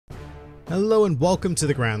Hello and welcome to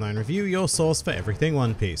the GrandLineReview, your source for everything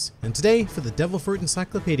One Piece. And today, for the Devil Fruit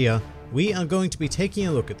Encyclopedia, we are going to be taking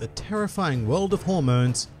a look at the terrifying world of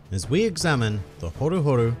hormones as we examine the Horu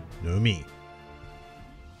Horu no Mi.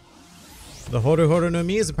 The Horu Horu no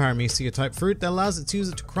Mi is a paramecia type fruit that allows its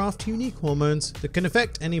user to craft unique hormones that can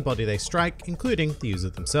affect anybody they strike, including the user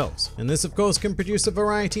themselves. And this of course can produce a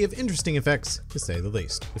variety of interesting effects, to say the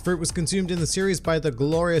least. The fruit was consumed in the series by the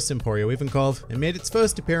glorious Emporio Ivankov and made its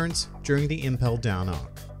first appearance during the Impel Down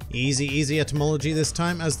arc. Easy etymology this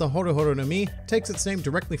time, as the Horu Horu no Mi takes its name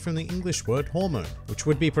directly from the English word hormone, which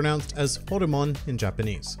would be pronounced as horumon in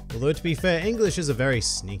Japanese. Although to be fair, English is a very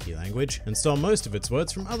sneaky language and stole most of its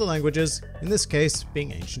words from other languages, in this case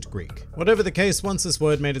being ancient Greek. Whatever the case, once this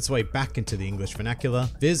word made its way back into the English vernacular,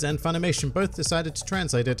 Viz and Funimation both decided to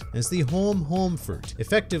translate it as the Horm fruit,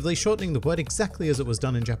 effectively shortening the word exactly as it was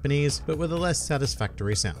done in Japanese, but with a less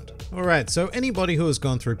satisfactory sound. Alright, so anybody who has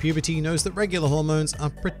gone through puberty knows that regular hormones are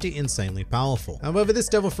pretty insanely powerful. However, this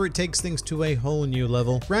devil fruit takes things to a whole new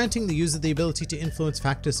level, granting the user the ability to influence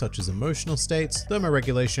factors such as emotional states,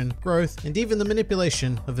 thermoregulation, growth, and even the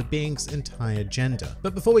manipulation of a being's entire gender.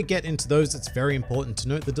 But before we get into those, it's very important to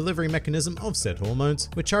note the delivery mechanism of said hormones,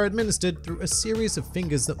 which are administered through a series of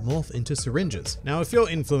fingers that morph into syringes. Now, if you're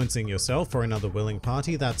influencing yourself or another willing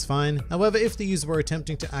party, that's fine. However, if the user were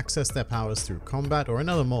attempting to access their powers through combat or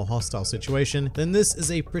another more hostile situation, then this is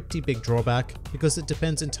a pretty big drawback because it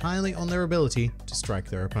depends entirely on their ability to strike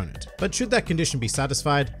their opponent. But should that condition be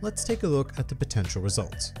satisfied, let's take a look at the potential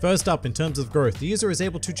results. First up, in terms of growth, the user is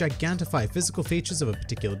able to gigantify physical features of a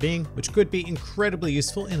particular being, which could be incredibly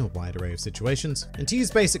useful in a wide array of situations. And to use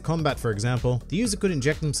basic combat, for example, the user could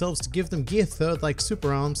inject themselves to give them gear third like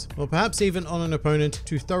super arms, or perhaps even on an opponent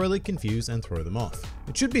to thoroughly confuse and throw them off.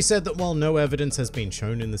 It should be said that while no evidence has been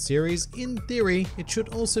shown in the series, in theory, it should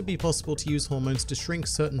also be possible to use hormones to shrink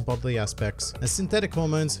certain bodily aspects, as synthetic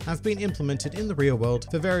hormones have been implemented in the real world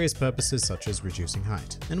for various purposes such as reducing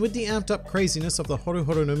height. And with the amped up craziness of the Horu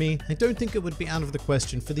Horu no Mi, I don't think it would be out of the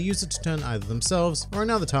question for the user to turn either themselves or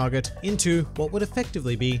another target into what would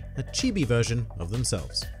effectively be a chibi version of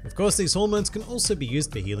themselves. Of course, these hormones can also be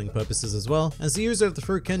used for healing purposes as well, as the user of the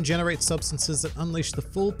fruit can generate substances that unleash the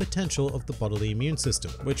full potential of the bodily immune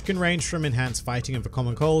system, which can range from enhanced fighting of a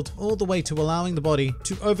common cold all the way to allowing the body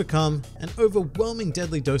to overcome an overwhelming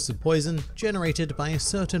deadly dose of poison generated by a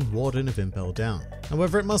certain warden of Impel Down.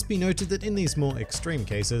 However, it must be noted that in these more extreme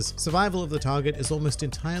cases, survival of the target is almost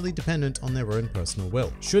entirely dependent on their own personal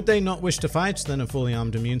will. Should they not wish to fight, then a fully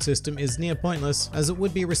armed immune system is near pointless, as it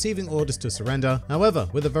would be receiving orders to surrender. However,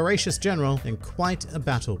 with a voracious general, then quite a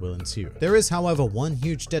battle will ensue. There is, however, one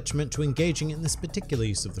huge detriment to engaging in this particular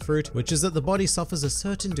use of the fruit, which is that the body suffers a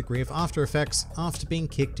certain degree of after effects after being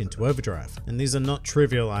kicked into overdrive. And these are not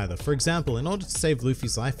trivial either. For example, in order to save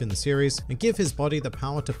Luffy's life in the series and give his body the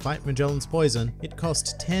power to fight Magellan's poison, it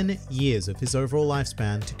cost 10 years of his overall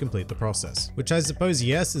lifespan to complete the process. Which I suppose,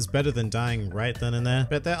 yes, is better than dying right then and there,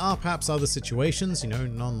 but there are perhaps other situations,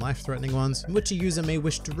 non-life-threatening ones, in which a user may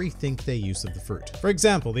wish to rethink their use of the fruit. For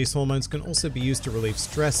example, these hormones can also be used to relieve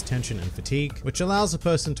stress, tension, and fatigue, which allows a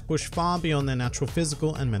person to push far beyond their natural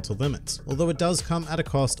physical and mental limits, although it does come at a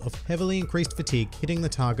cost of heavily increased fatigue hitting the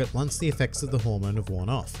target once the effects of the hormone have worn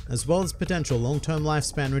off, as well as potential long-term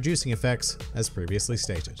lifespan reducing effects, as previously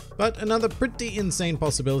stated. But another pretty insane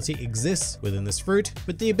possibility exists within this fruit,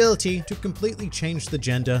 with the ability to completely change the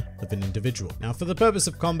gender of an individual. Now, for the purpose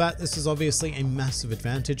of combat, this is obviously a massive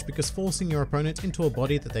advantage because forcing your opponent into a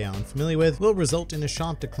body that they are unfamiliar with will result in a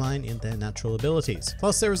sharp decline in their natural abilities.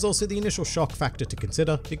 Plus, there is also the initial shock factor to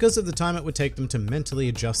consider because of the time it would take them to mentally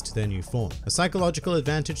adjust to their new form, a psychological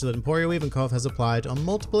advantage that Emporio Ivankov has applied on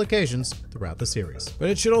multiple occasions throughout the series. But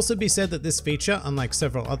it should also be said that this feature, unlike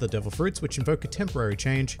several other devil fruits which invoke a temporary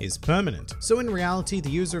change, is permanent. So in reality, the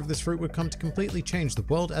user of this fruit would come to completely change the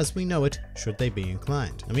world as we know it, should they be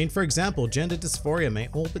inclined. I mean, for example, gender dysphoria may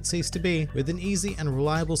all but cease to be, with an easy and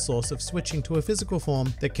reliable source of switching to a physical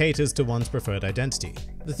form that caters to one's preferred identity.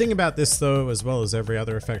 The thing about this though, as well as every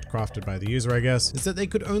other effect crafted by the user I guess, is that they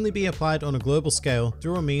could only be applied on a global scale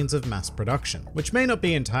through a means of mass production, which may not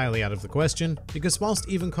be entirely out of the question, because whilst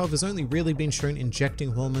Ivankov has only really been shown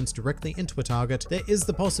injecting hormones directly into a target, there is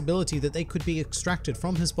the possibility that they could be extracted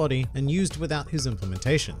from his body and used without his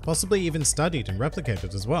implementation, possibly even studied and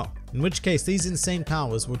replicated as well, in which case these insane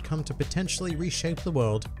powers would come to potentially reshape the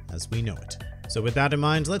world as we know it. So with that in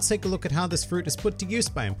mind, let's take a look at how this fruit is put to use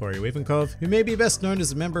by Emporio Ivankov, who may be best known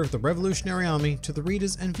as a member of the Revolutionary Army to the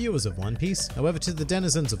readers and viewers of One Piece. However, to the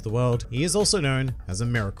denizens of the world, he is also known as a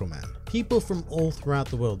Miracle Man. People from all throughout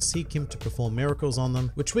the world seek him to perform miracles on them,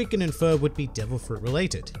 which we can infer would be devil fruit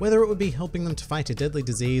related, whether it would be helping them to fight a deadly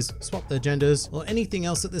disease, swap their genders, or anything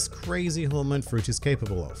else that this crazy hormone fruit is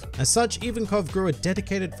capable of. As such, Ivankov grew a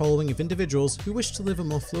dedicated following of individuals who wish to live a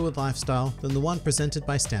more fluid lifestyle than the one presented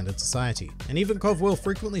by standard society. And Ivankov will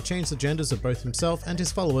frequently change the genders of both himself and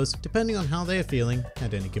his followers depending on how they are feeling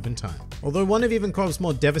at any given time. Although one of Ivankov's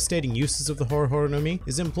more devastating uses of the Horu Horu no Mi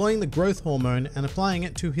is employing the growth hormone and applying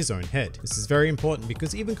it to his own head. This is very important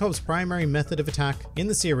because Ivankov's primary method of attack in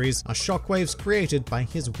the series are shockwaves created by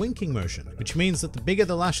his winking motion, which means that the bigger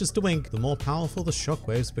the lashes to wink, the more powerful the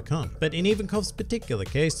shockwaves become. But in Ivankov's particular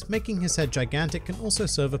case, making his head gigantic can also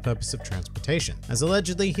serve a purpose of transportation, as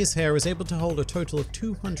allegedly his hair is able to hold a total of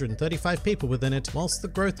 235 people within it whilst the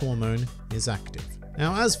growth hormone is active.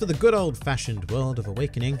 Now, as for the good old-fashioned world of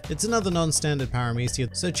awakening, it's another non-standard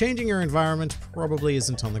paramecia, so changing your environment probably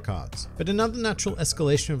isn't on the cards. But another natural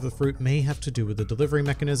escalation of the fruit may have to do with the delivery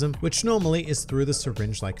mechanism, which normally is through the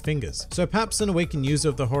syringe-like fingers. So perhaps an awakened user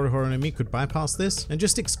of the Horu Horu no Mi could bypass this and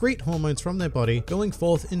just excrete hormones from their body, going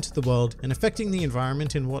forth into the world and affecting the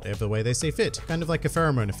environment in whatever way they see fit, kind of like a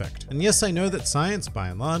pheromone effect. And yes, I know that science, by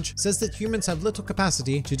and large, says that humans have little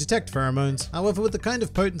capacity to detect pheromones. However, with the kind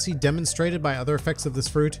of potency demonstrated by other effects of this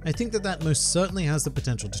fruit, I think that most certainly has the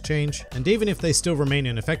potential to change, and even if they still remain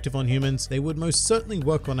ineffective on humans, they would most certainly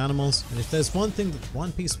work on animals. And if there's one thing that the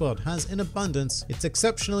One Piece world has in abundance, it's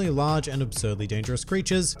exceptionally large and absurdly dangerous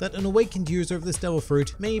creatures that an awakened user of this devil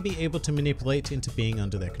fruit may be able to manipulate into being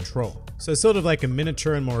under their control. So sort of like a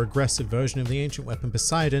miniature and more aggressive version of the ancient weapon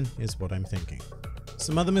Poseidon is what I'm thinking.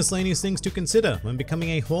 Some other miscellaneous things to consider when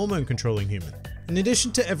becoming a hormone-controlling human. In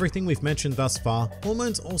addition to everything we've mentioned thus far,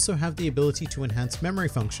 hormones also have the ability to enhance memory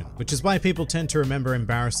function, which is why people tend to remember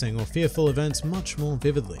embarrassing or fearful events much more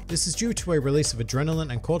vividly. This is due to a release of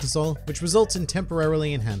adrenaline and cortisol, which results in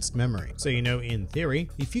temporarily enhanced memory. So in theory,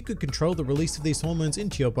 if you could control the release of these hormones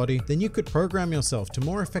into your body, then you could program yourself to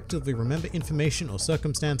more effectively remember information or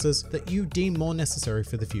circumstances that you deem more necessary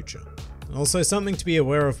for the future. Also, something to be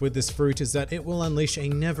aware of with this fruit is that it will unleash a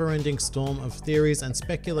never-ending storm of theories and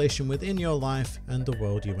speculation within your life and the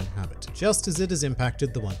world you inhabit, just as it has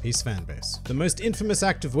impacted the One Piece fanbase. The most infamous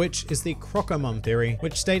act of which is the Crocomom theory,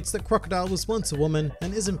 which states that Crocodile was once a woman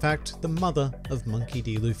and is in fact the mother of Monkey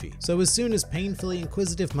D. Luffy. So as soon as painfully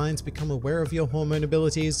inquisitive minds become aware of your hormone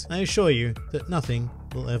abilities, I assure you that nothing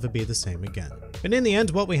will ever be the same again. But in the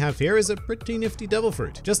end, what we have here is a pretty nifty devil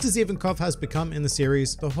fruit. Just as Ivankov has become in the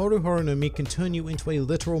series, the Horu Horu no Mi can turn you into a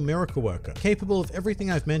literal miracle worker, capable of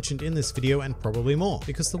everything I've mentioned in this video and probably more,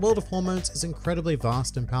 because the world of hormones is incredibly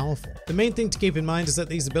vast and powerful. The main thing to keep in mind is that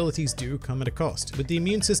these abilities do come at a cost, with the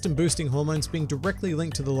immune system boosting hormones being directly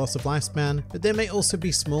linked to the loss of lifespan, but there may also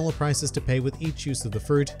be smaller prices to pay with each use of the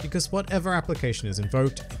fruit, because whatever application is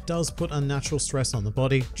invoked, it does put unnatural stress on the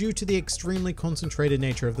body due to the extremely concentrated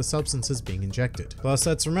nature of the substances being injected. Plus,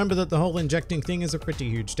 let's remember that the whole injecting thing is a pretty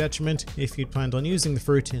huge detriment if you'd planned on using the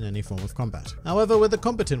fruit in any form of combat. However, with a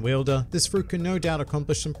competent wielder, this fruit can no doubt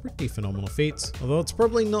accomplish some pretty phenomenal feats, although it's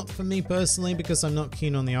probably not for me personally because I'm not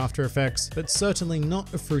keen on the after effects, but certainly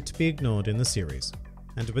not a fruit to be ignored in the series.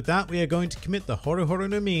 And with that, we are going to commit the Horu Horu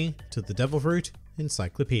no Mi to the Devil Fruit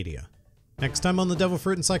Encyclopedia. Next time on the Devil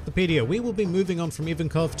Fruit Encyclopedia, we will be moving on from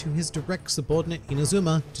Ivankov to his direct subordinate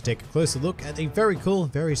Inazuma to take a closer look at a very cool,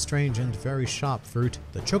 very strange, and very sharp fruit,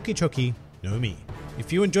 the Choki Choki no Mi.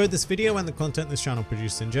 If you enjoyed this video and the content this channel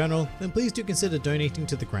produces in general, then please do consider donating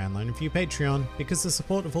to the GrandLineReview Patreon, because the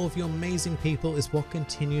support of all of you amazing people is what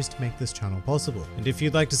continues to make this channel possible. And if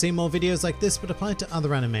you'd like to see more videos like this but apply to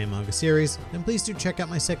other anime and manga series, then please do check out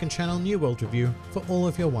my second channel, New World Review, for all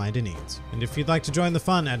of your wider needs. And if you'd like to join the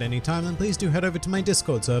fun at any time, then please do head over to my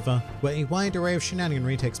Discord server, where a wide array of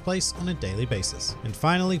shenaniganry takes place on a daily basis. And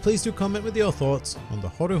finally, please do comment with your thoughts on the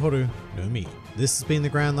Horu Horu no Mi. This has been the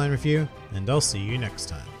GrandLineReview, and I'll see you next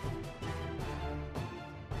time.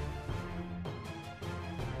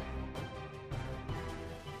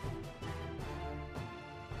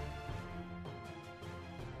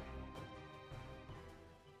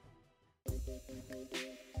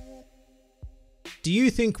 Do you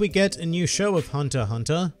think we get a new show of Hunter x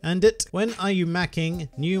Hunter? And when are you macking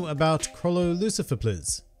new about Crollo Lucifer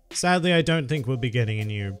please? Sadly, I don't think we'll be getting a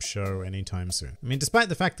new show anytime soon. I mean, despite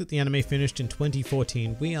the fact that the anime finished in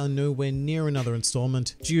 2014, we are nowhere near another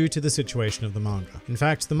installment due to the situation of the manga. In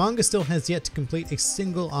fact, the manga still has yet to complete a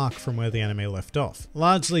single arc from where the anime left off,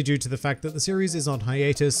 largely due to the fact that the series is on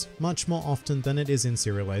hiatus much more often than it is in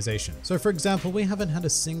serialization. So for example, we haven't had a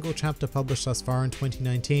single chapter published thus far in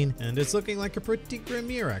 2019, and it's looking like a pretty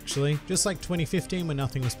grim year actually, just like 2015 when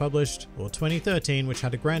nothing was published, or 2013 which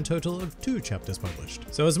had a grand total of 2 chapters published.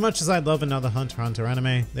 So as much as I'd love another Hunter x Hunter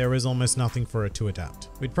anime, there is almost nothing for it to adapt.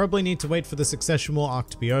 We'd probably need to wait for the Succession War arc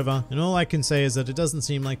to be over, and all I can say is that it doesn't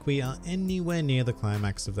seem like we are anywhere near the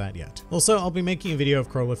climax of that yet. Also, I'll be making a video of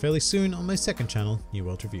Crawler fairly soon on my second channel, New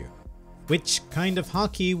World Review. Which kind of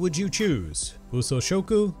haki would you choose? Buso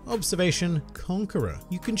Shoku, Observation, Conqueror.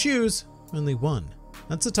 You can choose only one.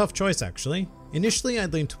 That's a tough choice actually. Initially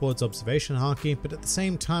I'd lean towards Observation haki, but at the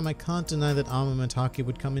same time I can't deny that Armament haki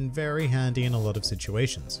would come in very handy in a lot of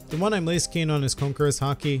situations. The one I'm least keen on is Conqueror's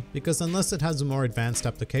haki, because unless it has a more advanced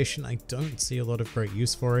application, I don't see a lot of great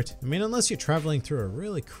use for it. I mean, unless you're traveling through a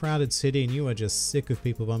really crowded city and you are just sick of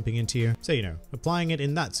people bumping into you. So you know, applying it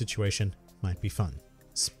in that situation might be fun.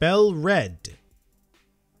 Spell Red.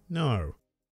 No.